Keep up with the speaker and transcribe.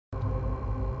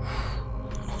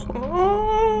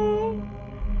Oh.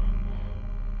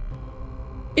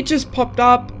 It just popped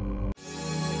up.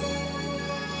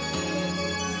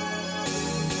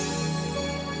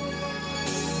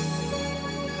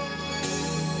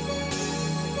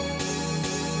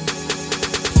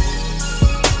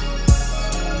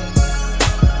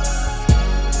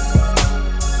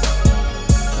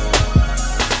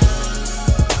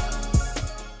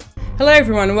 Hello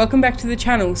everyone and welcome back to the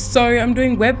channel. So I'm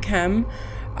doing webcam,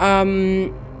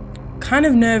 kind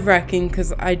of nerve-wracking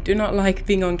because I do not like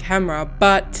being on camera,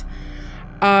 but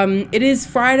it is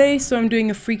Friday, so I'm doing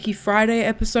a Freaky Friday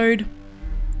episode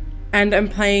and I'm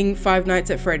playing Five Nights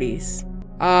at Freddy's.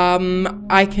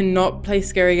 I cannot play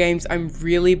scary games. I'm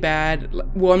really bad.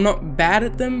 Well, I'm not bad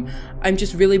at them, I'm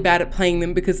just really bad at playing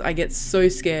them because I get so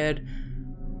scared.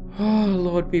 Oh,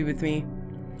 Lord be with me.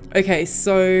 Okay,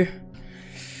 so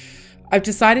I've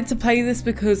decided to play this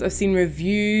because I've seen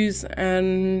reviews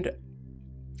and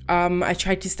I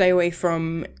tried to stay away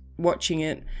from watching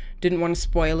it. Didn't want to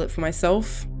spoil it for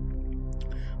myself.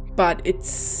 But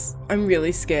I'm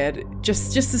really scared.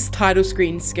 Just this title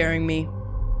screen scaring me.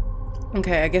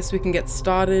 Okay, I guess we can get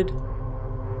started.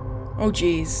 Oh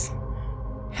geez.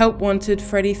 Help wanted,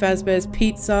 Freddy Fazbear's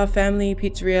Pizza, family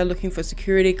pizzeria looking for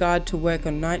security guard to work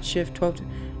on night shift 12 to...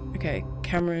 Okay,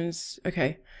 cameras,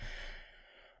 okay.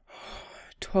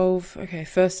 12, okay,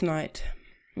 first night.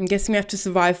 I'm guessing we have to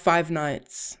survive 5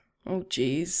 nights. Oh,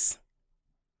 jeez.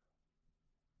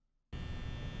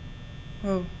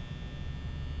 Oh.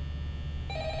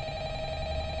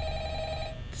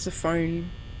 There's a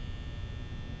phone.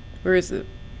 Where is it?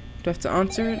 Do I have to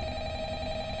answer it?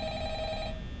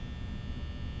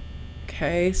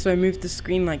 Okay, so I moved the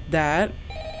screen like that.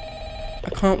 I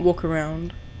can't walk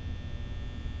around.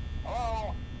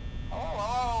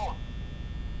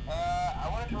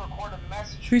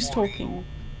 Who's talking?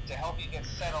 To help you get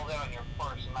settled in on your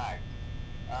first night.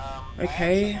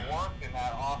 Okay.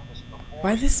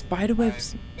 Why are there spider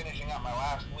webs? Finishing up my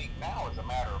last week now, as a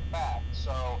matter of fact.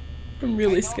 So I'm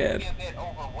really scared. It can be a bit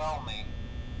overwhelming,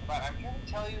 but I'm here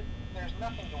to tell you there's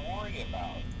nothing to worry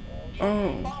about.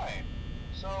 You'll be fine.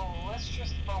 So let's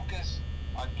just focus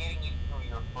on getting you through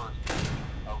your first week,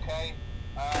 okay?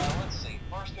 Let's see.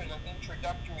 First, there's an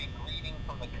introductory greeting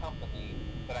from the company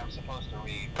that I'm supposed to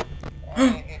read.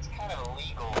 It's kind of a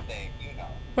legal thing, you know.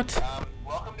 What?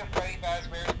 Welcome to Freddy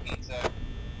Fazbear's Pizza,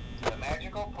 the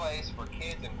magical place for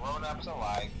kids and grown-ups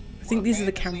alike. I think these are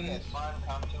the cameras. And fun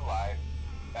come to life.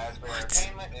 Fazbear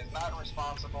Entertainment is not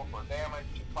responsible for damage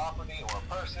to property or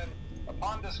person.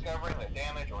 Upon discovering that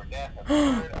damage or death have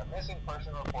occurred, a missing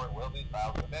person report will be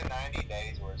filed within 90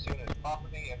 days or as soon as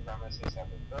property and premises have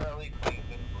been thoroughly cleaned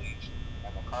and bleached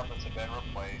and the carpets have been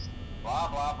replaced. Blah,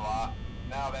 blah, blah.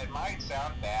 Now, that might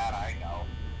sound bad, I know,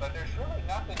 but there's really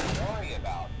nothing to worry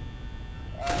about.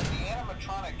 The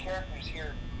animatronic characters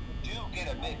here do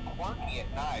get a bit quirky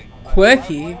at night.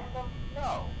 Quirky?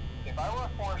 No. If I were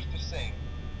forced to sing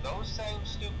those same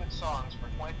stupid songs for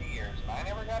 20 years and I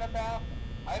never got a bath,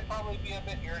 I'd probably be a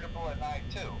bit irritable at night,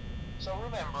 too. So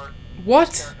remember, what?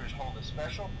 These characters hold a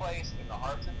special place in the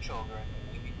hearts of children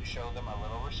and we need to show them a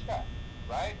little respect,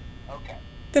 right? Okay.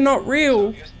 They're not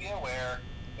real. So just be aware.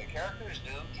 Characters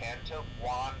do tend to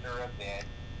wander a bit.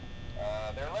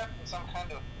 They're left in some kind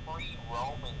of free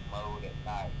roaming mode at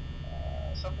night.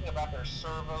 Something about their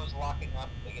servos locking up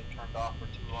if they get turned off for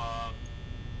too long.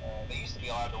 They used to be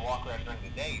allowed to walk around during the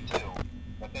day too,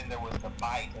 but then there was the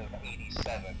bite of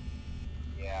 87.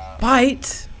 Yeah.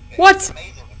 Bite? What? It's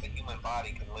amazing that the human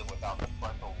body can live without the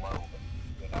frontal lobe,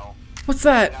 you know? What's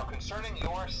that? Now concerning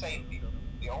your safety,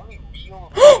 the only real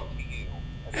risk to you...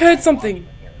 I heard something.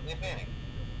 If any.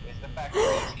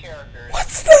 These characters,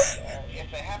 what's that?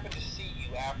 If they happen to see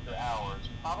you after hours,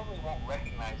 probably won't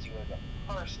recognize you as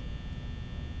a person.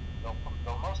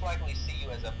 They'll most likely see you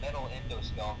as a metal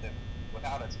endoskeleton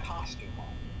without its costume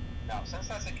on. Now, since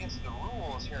that's against the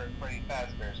rules here at Freddy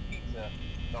Fazbear's Pizza,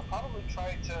 they'll probably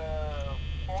try to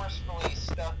forcefully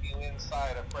stuff you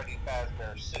inside a Freddy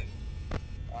Fazbear suit.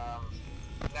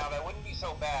 Now, that wouldn't be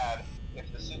so bad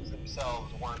if the suits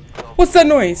themselves weren't filled What's that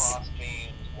noise? cross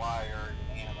beams, wires,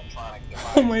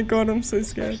 oh my god, I'm so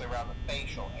scared. Especially around the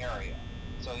facial area.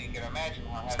 So you can imagine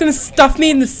how it's gonna stuff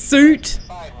me in the suit.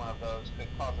 Inside one of those could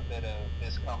cause a bit of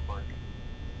discomfort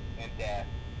and death.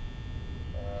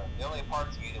 The only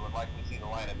parts of you that would likely see the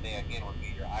light of day again would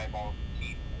be your eyeballs and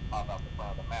teeth that pop out the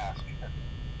front of the mask.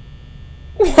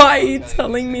 Why are you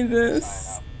telling me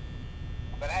this?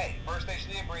 But hey, first station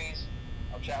of the breeze.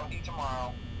 I'll chat with you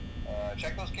tomorrow.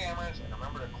 Check those cameras and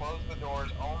remember to close the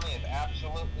doors only if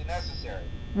absolutely necessary.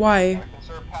 Why? Gotta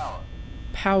conserve power.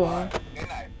 Power. Good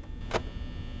night.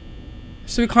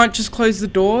 So we can't just close the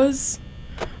doors?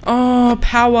 Oh,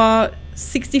 power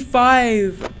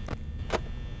 65.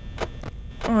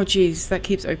 Oh, jeez, that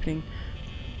keeps opening.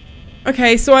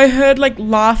 Okay, so I heard like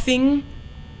laughing.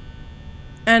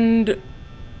 And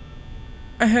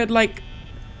I heard like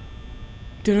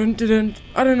dun dun.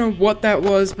 I don't know what that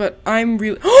was, but I'm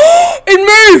really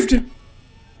it moved!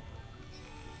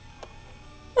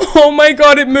 Oh my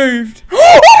god, it moved.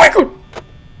 Oh my god!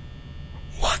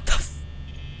 What the f—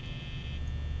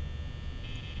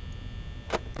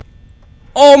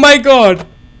 oh my god!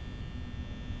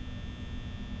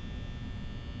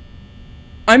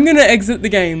 I'm gonna exit the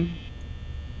game.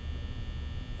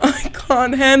 I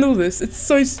can't handle this. It's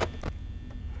so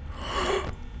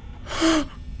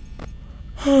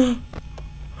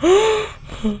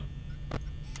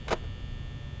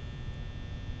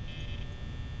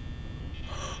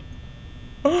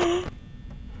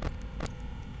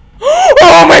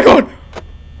oh my god!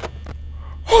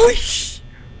 Holy sh—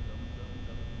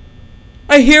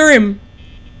 I hear him.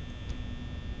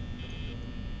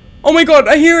 Oh my god,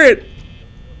 I hear it.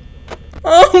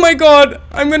 Oh my god,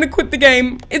 I'm gonna quit the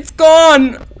game. It's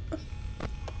gone.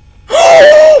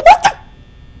 What the—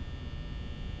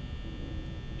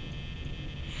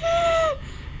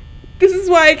 this is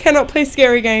why I cannot play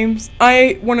scary games.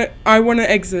 I wanna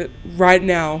exit right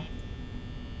now.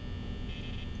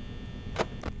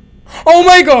 Oh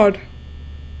my god.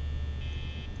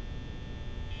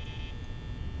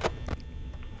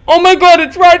 Oh my god,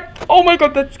 it's right. Oh my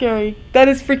god, that's scary. That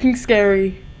is freaking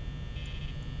scary.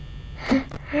 Oh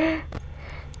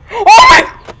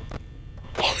my—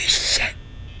 holy shit.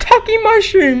 Tucky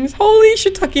mushrooms. Holy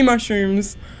shiitake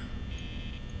mushrooms.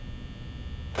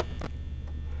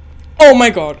 Oh my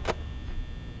god.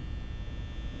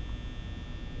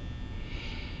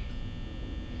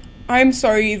 I'm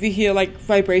sorry if you hear like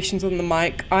vibrations on the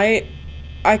mic. I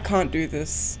can't do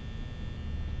this.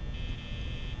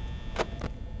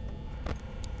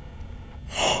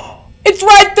 It's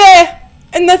right there!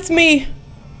 And that's me.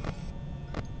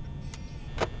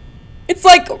 It's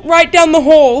like right down the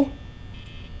hall.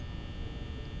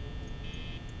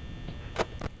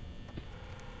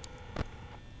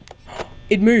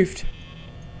 It moved.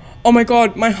 Oh my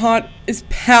god, my heart is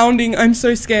pounding. I'm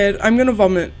so scared. I'm gonna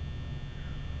vomit.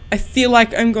 I feel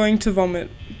like I'm going to vomit.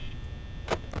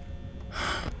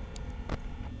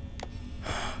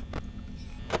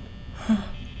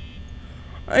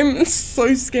 I'm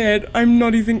so scared. I'm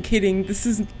not even kidding. This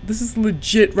is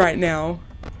legit right now.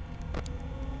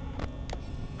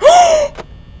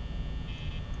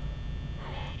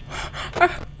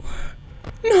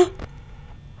 No.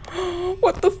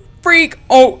 What the freak?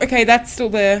 Oh, okay, that's still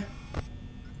there.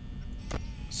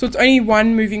 So it's only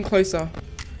one moving closer.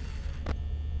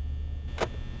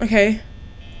 Okay.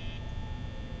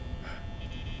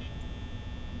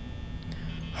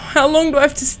 How long do I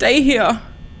have to stay here?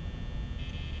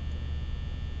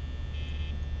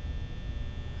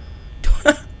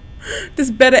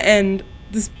 This better end.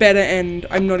 This better end.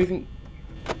 I'm not even—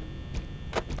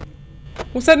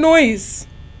 what's that noise?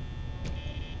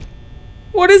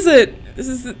 What is it? This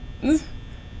is I'm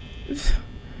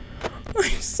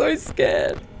so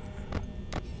scared.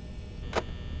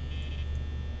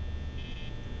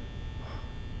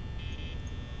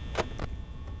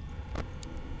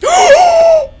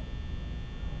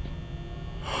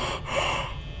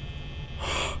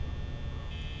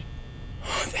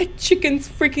 That chicken's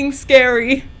freaking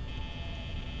scary.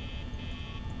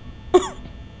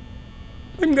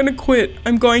 I'm gonna quit.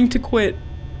 I'm going to quit.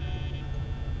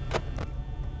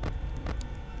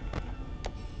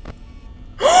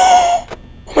 Oh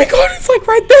my god, it's like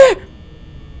right there.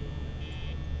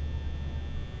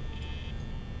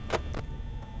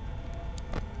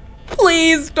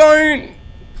 Please don't.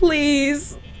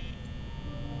 Please.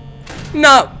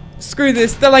 Nah, screw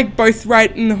this. They're like both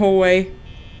right in the hallway.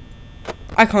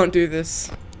 I can't do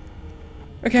this.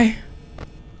 Okay.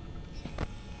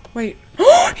 Wait.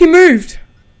 Oh, he moved.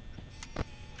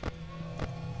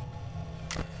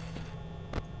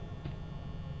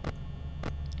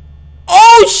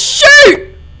 Oh,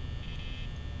 shoot!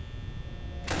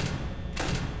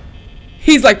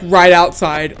 He's like right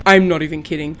outside. I'm not even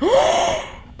kidding.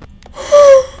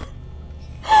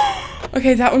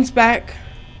 Okay, that one's back.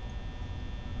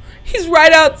 He's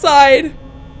right outside.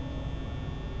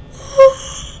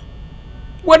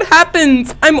 What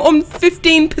happens? I'm on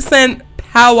 15%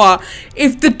 power.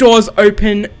 If the doors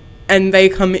open and they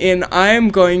come in, I am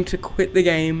going to quit the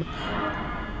game.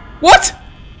 What?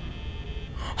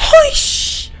 Holy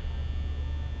sh—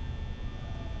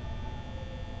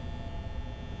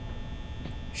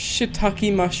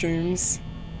 shiitake mushrooms.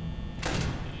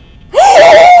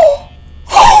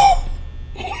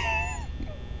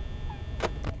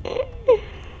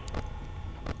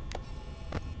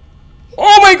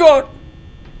 god!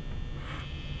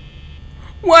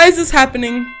 Why is this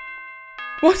happening?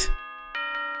 What?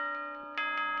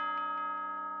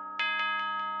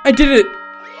 I did it.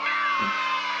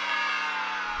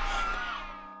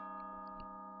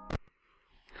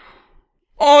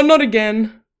 Oh, not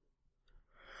again.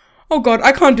 Oh god,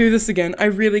 I can't do this again. I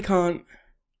really can't.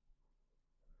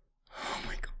 Oh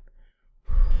my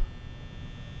god.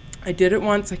 I did it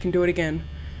once, I can do it again.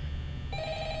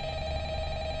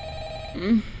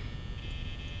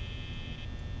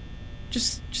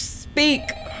 Just speak.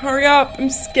 Hurry up, I'm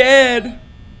scared.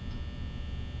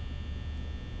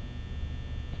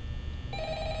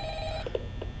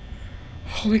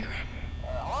 Holy crap.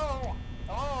 Hello?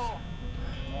 Hello?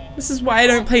 This is why I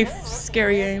don't play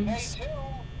scary games. Day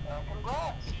 2.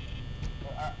 Congrats.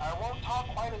 I won't talk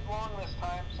quite as long this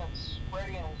time since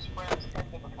Freddy and his friends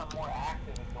tend to become more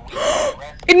active as the week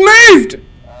progresses. It moved!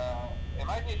 It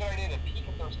might be a good idea to peek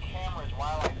at those cameras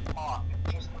while I talk,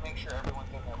 just to make sure everyone's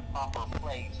in their proper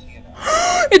place, you know.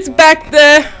 It's back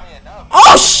there.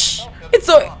 Oh shh!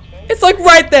 It's like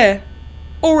right there.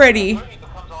 Already. Freddy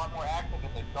becomes a lot more active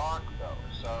in the dark though,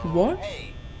 so What?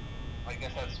 hey, I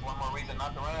guess that's one more reason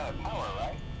not to run out of power,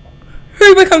 right?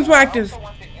 Who becomes more active? I also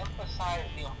want to emphasize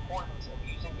the importance of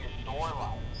using your door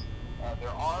lights. There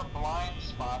are blind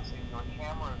spots in your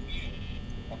camera view,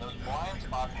 and those blind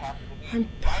spots happen to be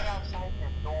right outside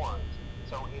your doors.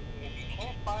 So if you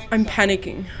can't find I'm something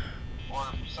panicking. or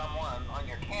someone on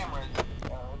your cameras,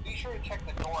 be sure to check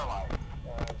the door light.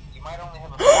 You might only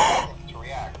have a few seconds to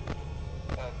react.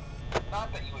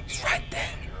 Not that you would be in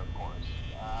danger, of course.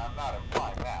 I'm not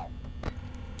implying that.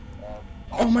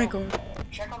 Oh my Also, god.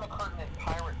 check on the curtain in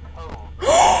Pirate Cove.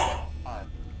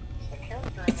 The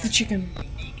character It's the chicken. is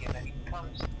unique in that he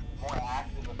becomes more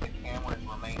active if the cameras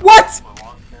remain What? for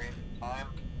long periods of time.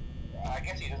 I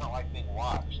guess he doesn't like being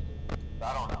watched.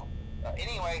 I don't know.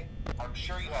 Anyway, I'm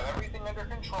sure you have everything under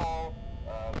control.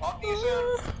 Talk to you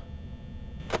soon.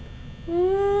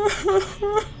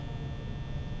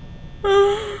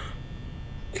 I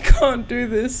can't do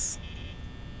this.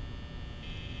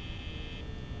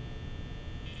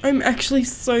 I'm actually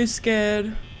so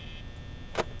scared.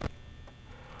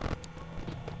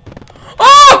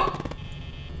 Oh!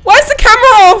 Why is the camera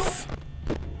off?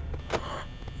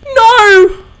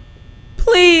 No!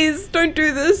 Please, don't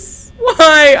do this.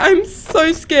 Why? I'm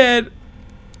so scared.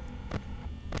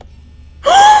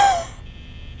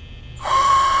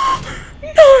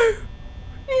 No!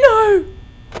 No!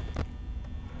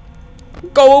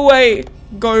 Go away.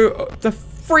 Go the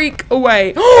freak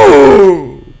away.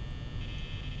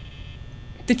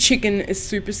 The chicken is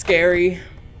super scary.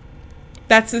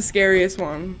 That's the scariest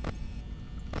one.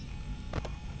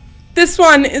 This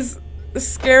one is the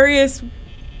scariest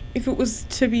if it was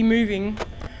to be moving.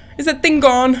 Is that thing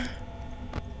gone?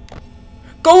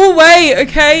 Go away,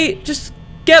 okay? Just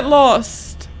get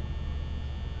lost.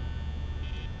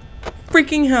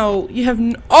 Freaking hell. You have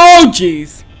oh,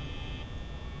 jeez.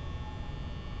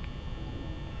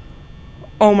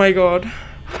 Oh my god.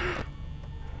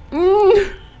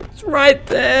 It's right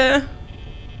there.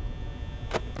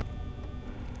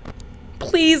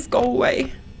 Please go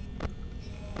away.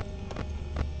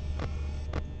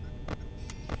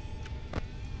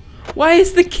 Why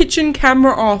is the kitchen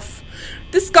camera off?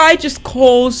 This guy just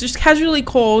calls, just casually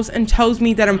calls and tells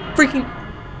me that I'm freaking...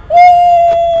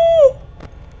 Ooh!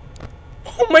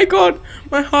 Oh my god,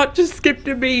 my heart just skipped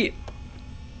a beat.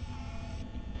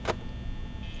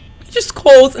 He just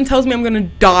calls and tells me I'm gonna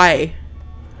die.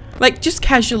 Like, just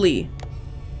casually.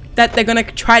 That they're gonna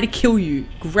try to kill you.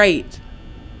 Great.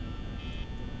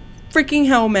 Freaking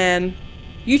hell, man.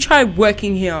 You try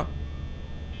working here.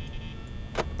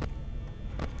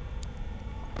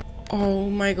 Oh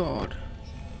my god.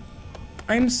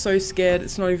 I'm so scared,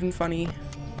 it's not even funny.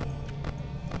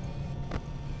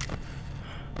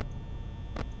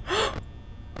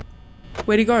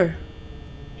 Where'd he go?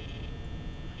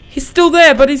 He's still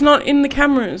there, but he's not in the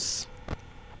cameras.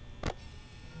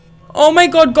 Oh my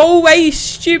god, go away, you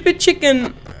stupid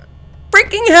chicken.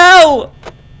 Freaking hell!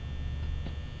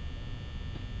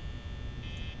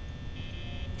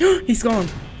 He's gone.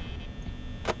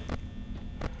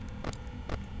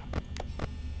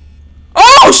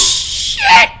 Oh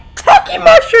shit! Cookie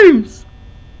mushrooms!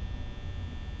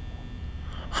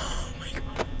 Oh my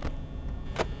god.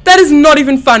 That is not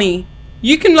even funny.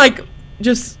 You can like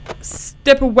just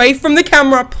step away from the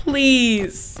camera,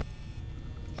 please.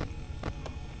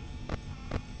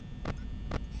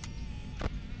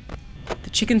 The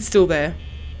chicken's still there.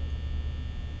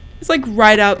 It's like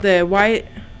right out there. Why?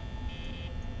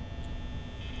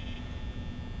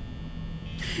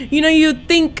 You know, you'd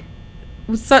think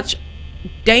with such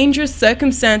dangerous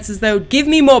circumstances, they would give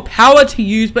me more power to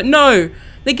use, but no,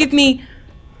 they give me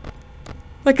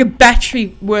like a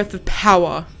battery worth of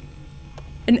power.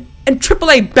 And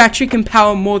AAA battery can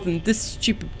power more than this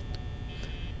stupid.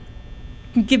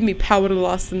 Can give me power to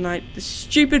last the night. This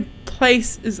stupid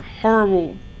place is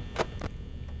horrible.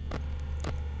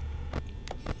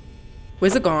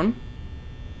 Where's it gone?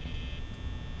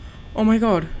 Oh my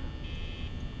god.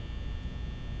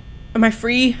 Am I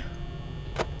free?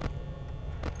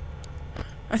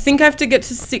 I think I have to get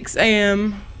to 6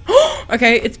 AM.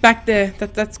 Okay, it's back there.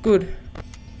 That's good.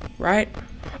 Right?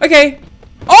 Okay.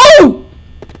 Oh!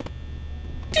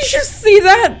 Did you just see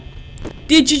that?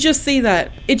 Did you just see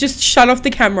that? It just shut off the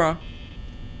camera.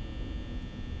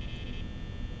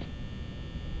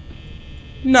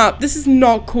 Nah, this is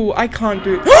not cool. I can't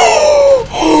do it.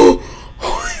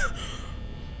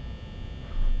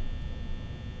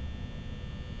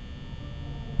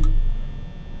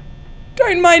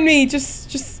 Don't mind me.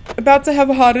 Just about to have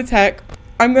a heart attack.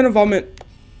 I'm gonna vomit.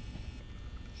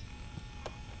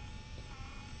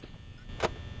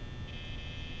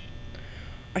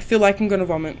 I feel like I'm gonna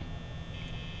vomit.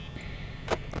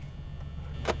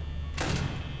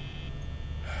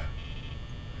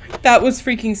 That was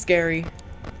freaking scary.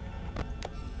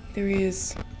 There he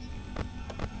is.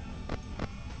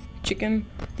 Chicken?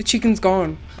 The chicken's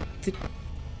gone.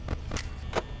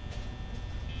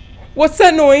 What's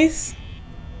that noise?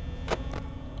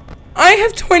 I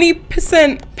have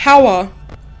 20% power.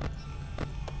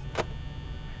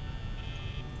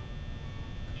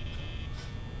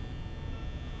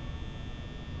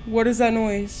 What is that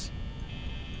noise?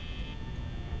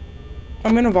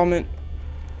 I'm gonna vomit.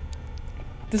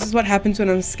 This is what happens when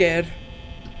I'm scared.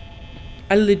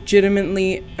 I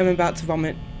legitimately am about to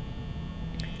vomit.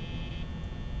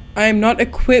 I am not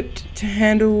equipped to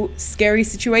handle scary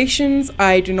situations.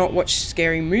 I do not watch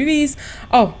scary movies.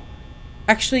 Oh,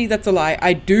 actually that's a lie.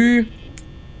 I do.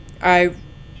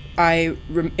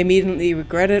 Immediately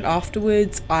regret it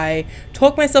afterwards. I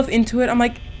talk myself into it. I'm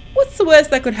like, what's the worst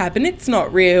that could happen? It's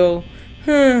not real.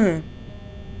 Yeah.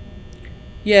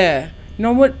 You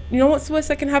know what? You know what's the worst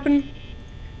that can happen?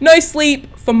 No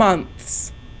sleep for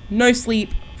months. No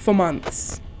sleep for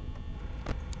months.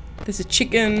 There's a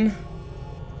chicken.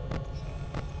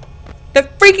 The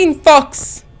freaking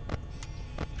fox!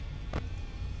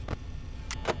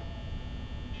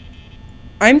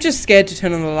 I'm just scared to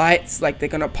turn on the lights. Like they're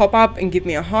gonna pop up and give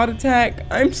me a heart attack.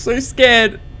 I'm so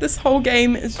scared. This whole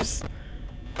game is just...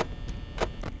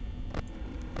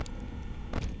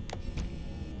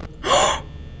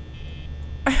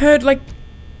 I heard like...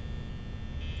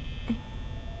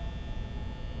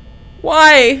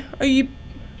 Why are you...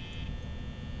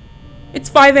 It's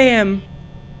 5 AM.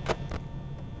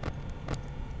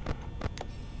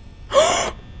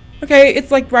 Okay, it's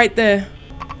like right there.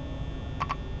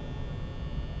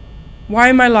 Why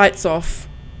are my lights off?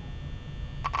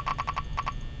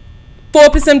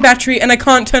 4% battery and I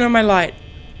can't turn on my light.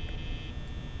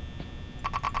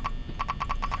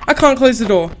 I can't close the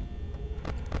door.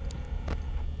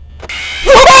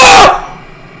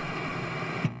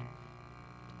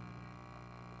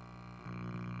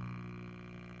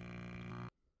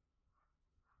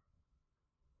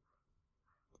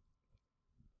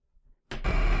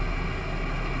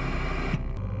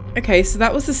 Okay, so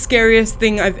that was the scariest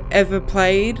thing I've ever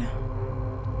played.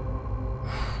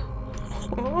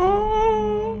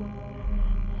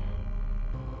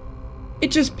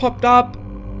 It just popped up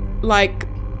like...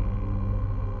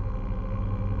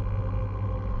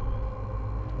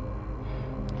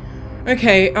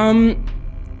 Okay,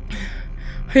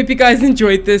 hope you guys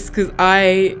enjoyed this because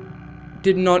I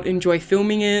did not enjoy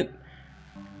filming it.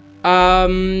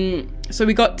 So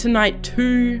we got to night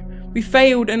 2. We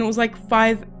failed and it was like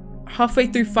halfway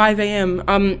through 5 AM.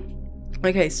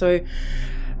 Okay, so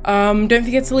don't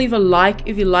forget to leave a like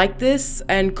if you like this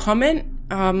and comment.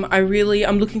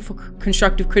 I'm looking for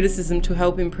constructive criticism to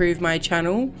help improve my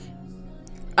channel.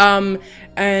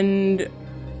 And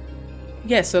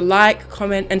yeah, so like,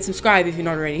 comment, and subscribe if you're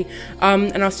not already.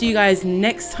 And I'll see you guys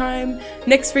next time.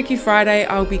 Next Freaky Friday,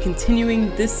 I'll be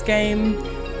continuing this game.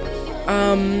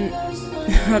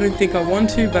 I don't think I want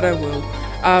to, but I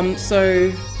will.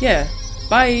 So yeah,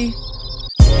 bye.